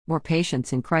more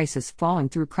patients in crisis falling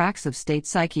through cracks of state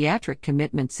psychiatric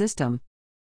commitment system.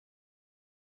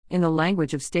 In the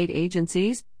language of state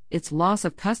agencies, it's loss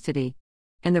of custody.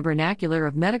 In the vernacular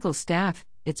of medical staff,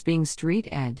 it's being street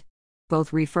ed.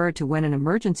 Both refer to when an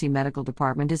emergency medical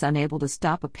department is unable to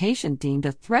stop a patient deemed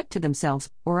a threat to themselves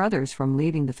or others from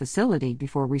leaving the facility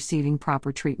before receiving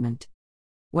proper treatment.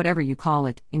 Whatever you call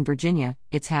it, in Virginia,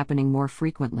 it's happening more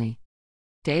frequently.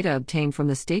 Data obtained from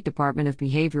the State Department of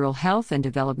Behavioral Health and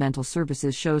Developmental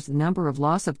Services shows the number of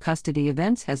loss of custody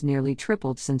events has nearly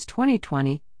tripled since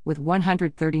 2020, with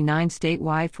 139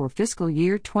 statewide for fiscal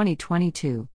year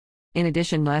 2022. In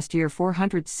addition, last year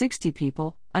 460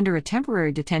 people, under a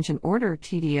temporary detention order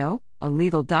 (TDO), a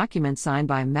legal document signed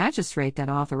by a magistrate that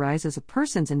authorizes a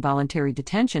person's involuntary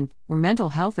detention or mental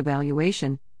health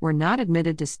evaluation, were not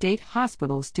admitted to state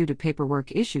hospitals due to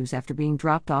paperwork issues after being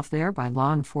dropped off there by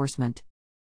law enforcement.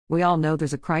 We all know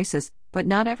there's a crisis, but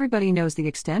not everybody knows the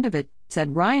extent of it,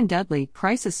 said Ryan Dudley,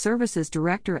 Crisis Services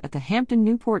Director at the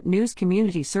Hampton-Newport News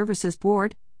Community Services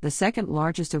Board, the second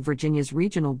largest of Virginia's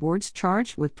regional boards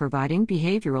charged with providing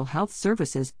behavioral health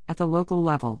services at the local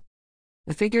level.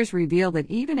 The figures reveal that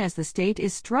even as the state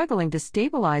is struggling to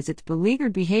stabilize its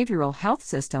beleaguered behavioral health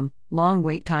system, long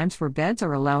wait times for beds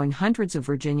are allowing hundreds of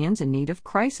Virginians in need of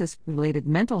crisis-related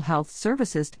mental health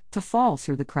services to fall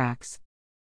through the cracks.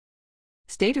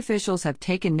 State officials have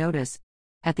taken notice.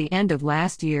 At the end of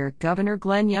last year, Governor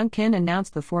Glenn Youngkin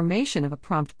announced the formation of a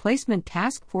prompt placement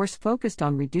task force focused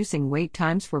on reducing wait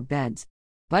times for beds.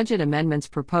 Budget amendments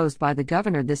proposed by the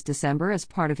governor this December as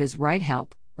part of his Right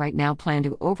Help, Right Now plan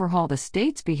to overhaul the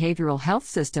state's behavioral health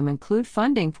system include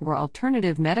funding for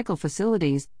alternative medical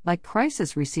facilities, like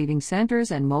crisis receiving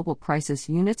centers and mobile crisis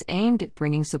units aimed at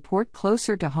bringing support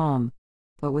closer to home.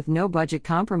 But with no budget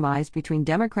compromise between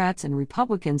Democrats and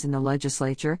Republicans in the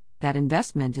legislature, that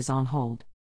investment is on hold.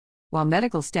 While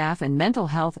medical staff and mental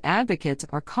health advocates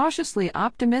are cautiously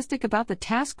optimistic about the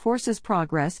task force's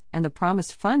progress and the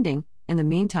promised funding, in the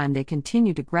meantime they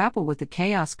continue to grapple with the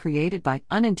chaos created by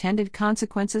unintended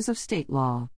consequences of state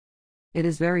law. It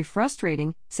is very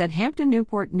frustrating, said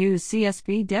Hampton-Newport News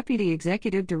CSB Deputy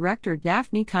Executive Director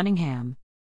Daphne Cunningham.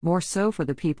 More so for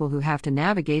the people who have to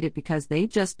navigate it because they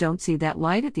just don't see that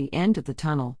light at the end of the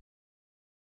tunnel.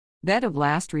 Bed of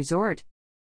last resort.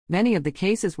 Many of the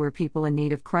cases where people in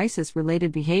need of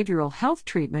crisis-related behavioral health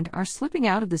treatment are slipping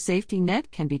out of the safety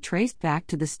net can be traced back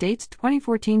to the state's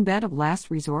 2014 bed of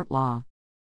last resort law.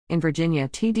 In Virginia,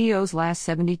 TDOs last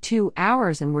 72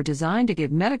 hours and were designed to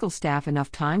give medical staff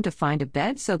enough time to find a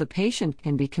bed so the patient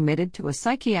can be committed to a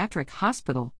psychiatric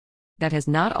hospital. That has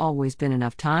not always been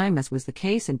enough time, as was the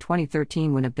case in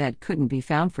 2013 when a bed couldn't be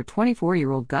found for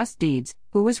 24-year-old Gus Deeds,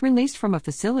 who was released from a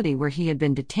facility where he had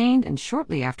been detained and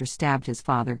shortly after stabbed his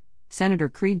father, Senator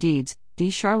Creed Deeds,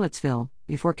 D. Charlottesville,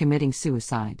 before committing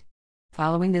suicide.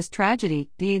 Following this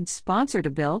tragedy, Deeds sponsored a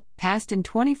bill, passed in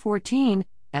 2014,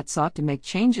 that sought to make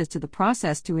changes to the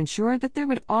process to ensure that there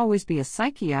would always be a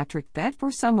psychiatric bed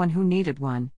for someone who needed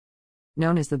one.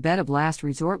 Known as the Bed of Last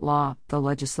Resort Law, the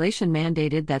legislation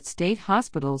mandated that state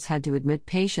hospitals had to admit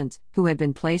patients who had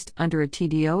been placed under a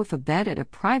TDO if a bed at a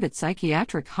private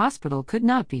psychiatric hospital could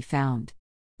not be found.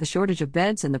 The shortage of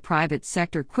beds in the private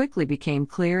sector quickly became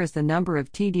clear as the number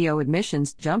of TDO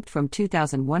admissions jumped from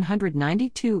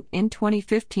 2,192 in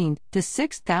 2015 to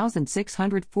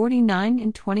 6,649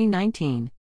 in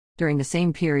 2019. During the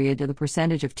same period, the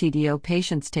percentage of TDO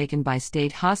patients taken by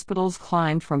state hospitals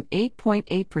climbed from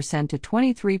 8.8% to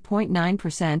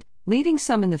 23.9%, leading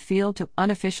some in the field to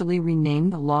unofficially rename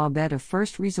the law bed of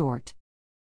first resort.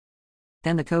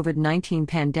 Then the COVID-19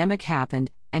 pandemic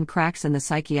happened, and cracks in the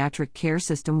psychiatric care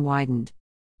system widened.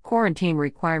 Quarantine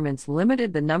requirements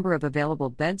limited the number of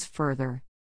available beds further.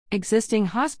 Existing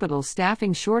hospital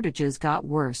staffing shortages got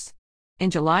worse. In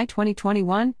July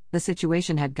 2021, the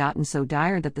situation had gotten so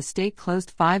dire that the state closed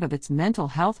 5 of its mental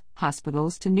health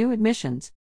hospitals to new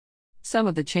admissions. Some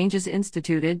of the changes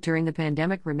instituted during the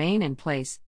pandemic remain in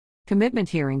place. Commitment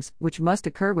hearings, which must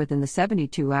occur within the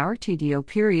 72-hour TDO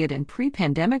period and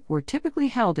pre-pandemic were typically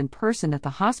held in person at the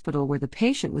hospital where the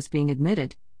patient was being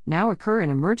admitted, now occur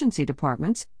in emergency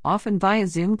departments, often via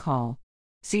Zoom call.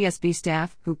 CSB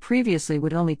staff, who previously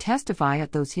would only testify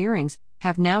at those hearings,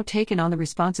 have now taken on the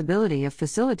responsibility of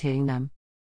facilitating them.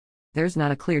 There's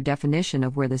not a clear definition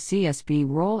of where the CSB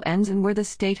role ends and where the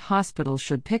state hospitals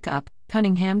should pick up,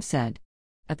 Cunningham said.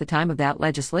 At the time of that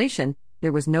legislation,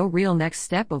 there was no real next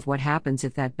step of what happens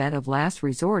if that bed of last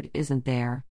resort isn't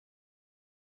there.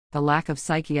 The lack of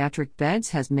psychiatric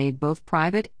beds has made both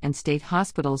private and state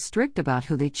hospitals strict about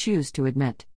who they choose to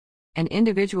admit. An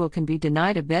individual can be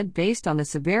denied a bed based on the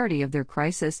severity of their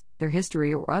crisis, their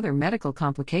history, or other medical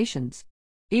complications.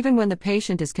 Even when the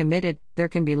patient is committed, there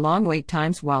can be long wait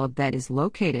times while a bed is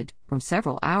located, from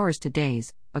several hours to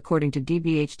days, according to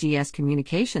DBHDS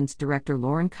Communications Director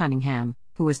Lauren Cunningham,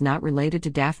 who is not related to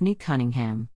Daphne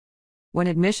Cunningham. When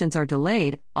admissions are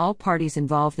delayed, all parties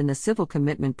involved in the civil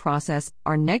commitment process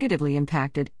are negatively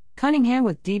impacted, Cunningham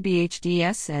with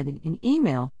DBHDS said in an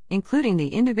email, including the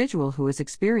individual who is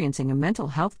experiencing a mental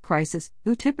health crisis,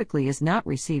 who typically is not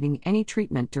receiving any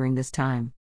treatment during this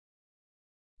time.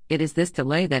 It is this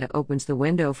delay that opens the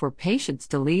window for patients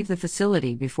to leave the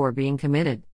facility before being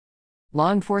committed.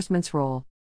 Law enforcement's role.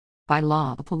 By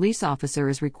law, a police officer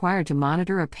is required to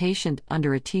monitor a patient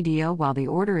under a TDO while the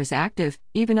order is active,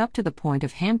 even up to the point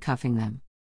of handcuffing them.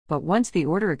 But once the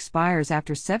order expires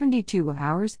after 72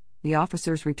 hours, the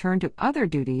officers return to other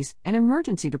duties, and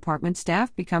emergency department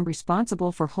staff become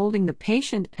responsible for holding the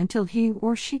patient until he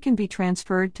or she can be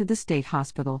transferred to the state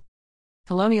hospital.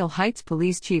 Colonial Heights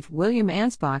Police Chief William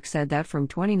Ansbach said that from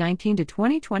 2019 to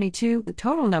 2022, the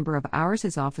total number of hours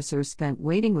his officers spent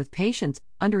waiting with patients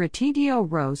under a TDO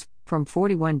rose from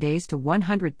 41 days to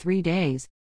 103 days.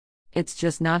 "It's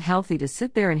just not healthy to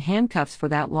sit there in handcuffs for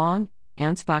that long,"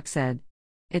 Ansbach said.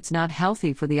 "It's not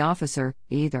healthy for the officer,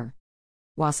 either."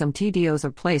 While some TDOs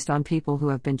are placed on people who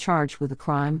have been charged with a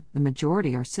crime, the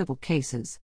majority are civil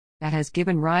cases. That has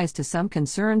given rise to some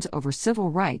concerns over civil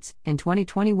rights. In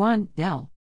 2021, Del.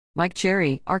 Mike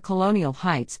Cherry, our Colonial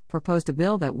Heights, proposed a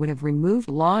bill that would have removed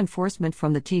law enforcement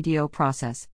from the TDO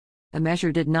process. The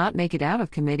measure did not make it out of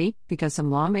committee because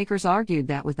some lawmakers argued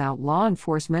that without law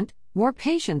enforcement, more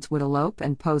patients would elope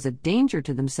and pose a danger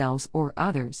to themselves or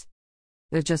others.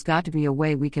 "There's just got to be a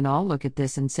way we can all look at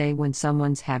this and say when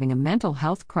someone's having a mental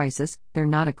health crisis, they're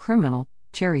not a criminal,"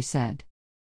 Cherry said.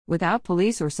 Without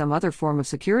police or some other form of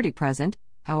security present,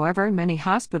 however, many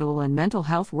hospital and mental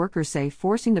health workers say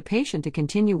forcing the patient to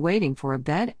continue waiting for a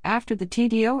bed after the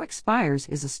TDO expires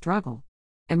is a struggle.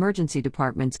 Emergency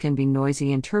departments can be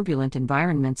noisy and turbulent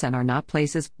environments and are not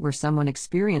places where someone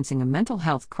experiencing a mental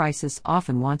health crisis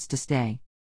often wants to stay.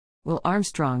 Will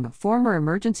Armstrong, former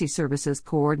Emergency Services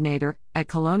Coordinator at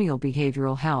Colonial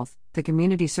Behavioral Health, the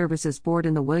Community Services Board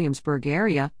in the Williamsburg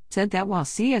area, said that while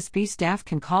CSB staff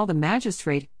can call the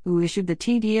magistrate who issued the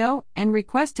TDO and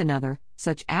request another,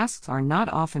 such asks are not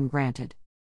often granted.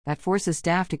 That forces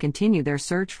staff to continue their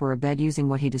search for a bed using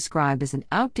what he described as an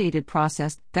outdated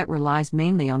process that relies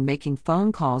mainly on making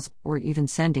phone calls or even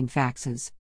sending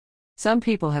faxes. "Some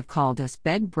people have called us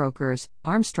bed brokers,"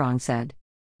 Armstrong said.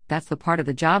 "That's the part of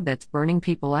the job that's burning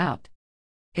people out.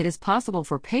 It is possible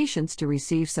for patients to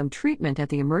receive some treatment at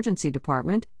the emergency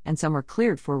department, and some are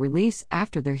cleared for release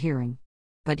after their hearing.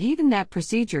 But even that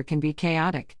procedure can be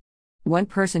chaotic." One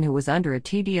person who was under a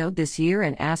TDO this year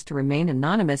and asked to remain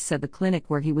anonymous said the clinic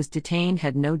where he was detained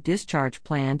had no discharge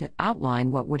plan to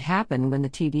outline what would happen when the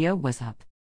TDO was up.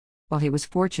 While he was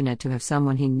fortunate to have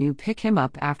someone he knew pick him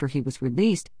up after he was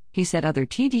released, he said other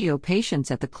TDO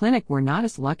patients at the clinic were not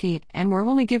as lucky and were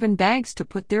only given bags to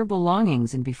put their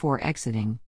belongings in before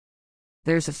exiting.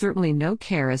 "There's certainly no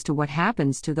care as to what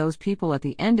happens to those people at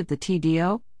the end of the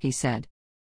TDO," he said.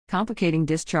 Complicating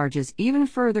discharges even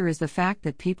further is the fact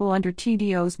that people under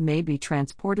TDOs may be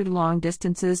transported long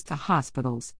distances to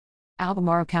hospitals.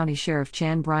 Albemarle County Sheriff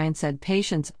Chan Bryant said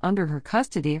patients under her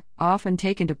custody are often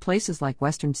taken to places like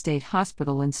Western State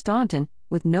Hospital in Staunton,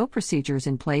 with no procedures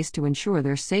in place to ensure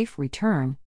their safe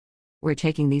return. "We're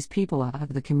taking these people out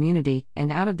of the community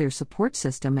and out of their support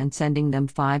system and sending them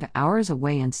 5 hours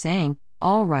away and saying,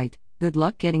 'All right, good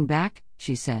luck getting back,'"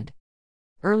 she said.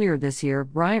 Earlier this year,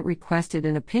 Bryant requested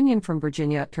an opinion from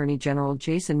Virginia Attorney General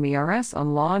Jason Miyares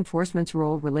on law enforcement's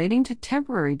role relating to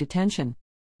temporary detention.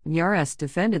 Miyares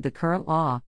defended the current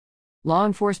law. "Law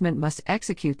enforcement must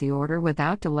execute the order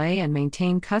without delay and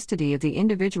maintain custody of the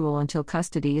individual until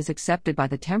custody is accepted by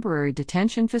the temporary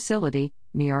detention facility,"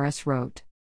 Miyares wrote.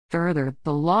 Further,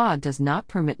 the law does not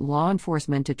permit law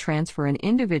enforcement to transfer an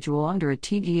individual under a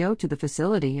TDO to the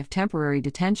facility of temporary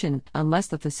detention unless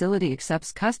the facility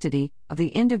accepts custody of the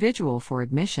individual for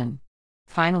admission.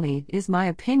 "Finally, it is my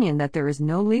opinion that there is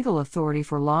no legal authority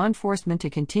for law enforcement to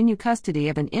continue custody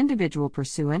of an individual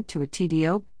pursuant to a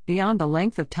TDO beyond the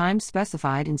length of time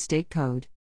specified in state code."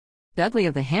 Dudley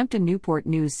of the Hampton Newport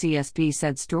News CSB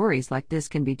said stories like this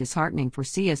can be disheartening for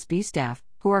CSB staff,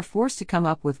 who are forced to come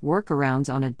up with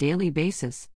workarounds on a daily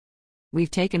basis.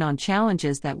 "We've taken on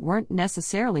challenges that weren't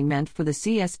necessarily meant for the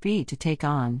CSB to take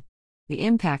on. The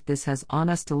impact this has on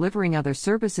us delivering other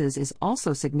services is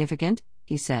also significant,"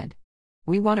 he said.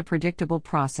 "We want a predictable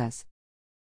process."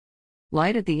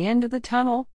 Light at the end of the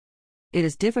tunnel? It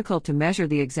is difficult to measure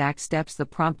the exact steps the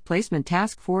Prompt Placement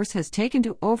Task Force has taken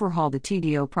to overhaul the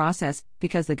TDO process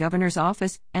because the governor's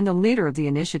office and the leader of the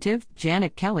initiative,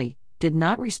 Janet Kelly, did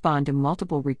not respond to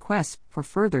multiple requests for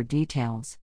further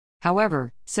details.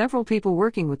 However, several people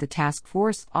working with the task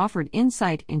force offered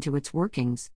insight into its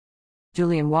workings.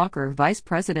 Julian Walker, Vice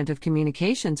President of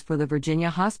Communications for the Virginia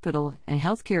Hospital and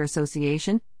Healthcare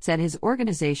Association, said his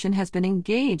organization has been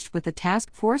engaged with the task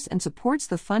force and supports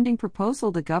the funding proposal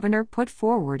the governor put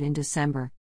forward in December.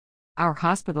 Our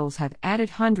hospitals have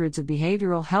added hundreds of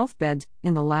behavioral health beds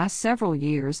in the last several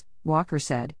years, Walker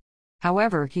said.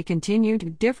 However, he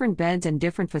continued, different beds and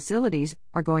different facilities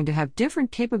are going to have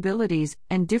different capabilities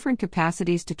and different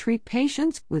capacities to treat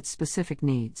patients with specific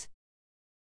needs.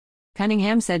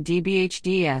 Cunningham said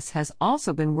DBHDS has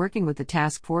also been working with the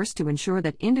task force to ensure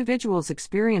that individuals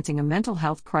experiencing a mental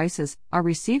health crisis are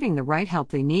receiving the right help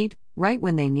they need, right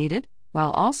when they need it,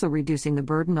 while also reducing the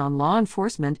burden on law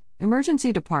enforcement,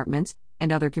 emergency departments,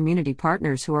 and other community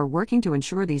partners who are working to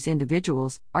ensure these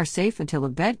individuals are safe until a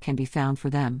bed can be found for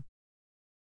them.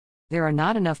 There are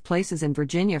not enough places in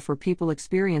Virginia for people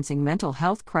experiencing mental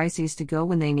health crises to go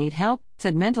when they need help,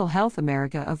 said Mental Health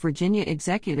America of Virginia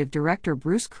Executive Director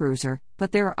Bruce Cruiser,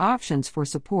 but there are options for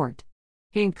support.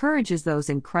 He encourages those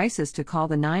in crisis to call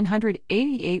the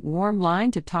 988 warm line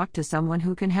to talk to someone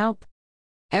who can help.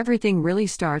 Everything really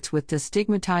starts with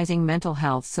destigmatizing mental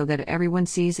health so that everyone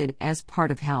sees it as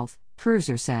part of health,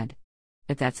 Cruiser said.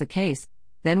 If that's the case,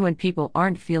 then when people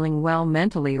aren't feeling well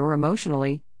mentally or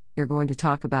emotionally, you're going to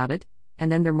talk about it,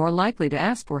 and then they're more likely to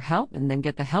ask for help and then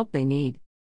get the help they need.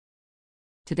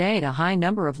 Today, the high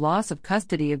number of loss of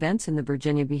custody events in the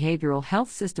Virginia behavioral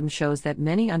health system shows that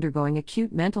many undergoing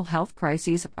acute mental health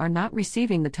crises are not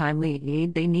receiving the timely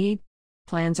aid they need.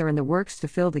 Plans are in the works to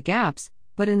fill the gaps,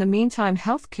 but in the meantime,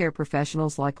 healthcare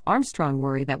professionals like Armstrong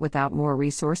worry that without more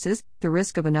resources, the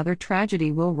risk of another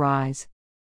tragedy will rise.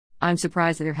 I'm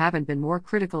surprised that there haven't been more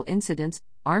critical incidents,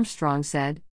 Armstrong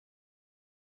said.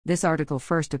 This article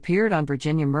first appeared on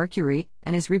Virginia Mercury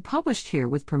and is republished here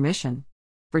with permission.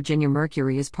 Virginia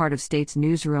Mercury is part of States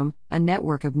Newsroom, a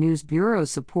network of news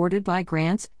bureaus supported by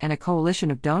grants and a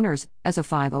coalition of donors as a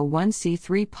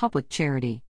 501c3 public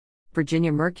charity.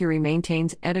 Virginia Mercury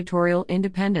maintains editorial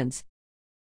independence.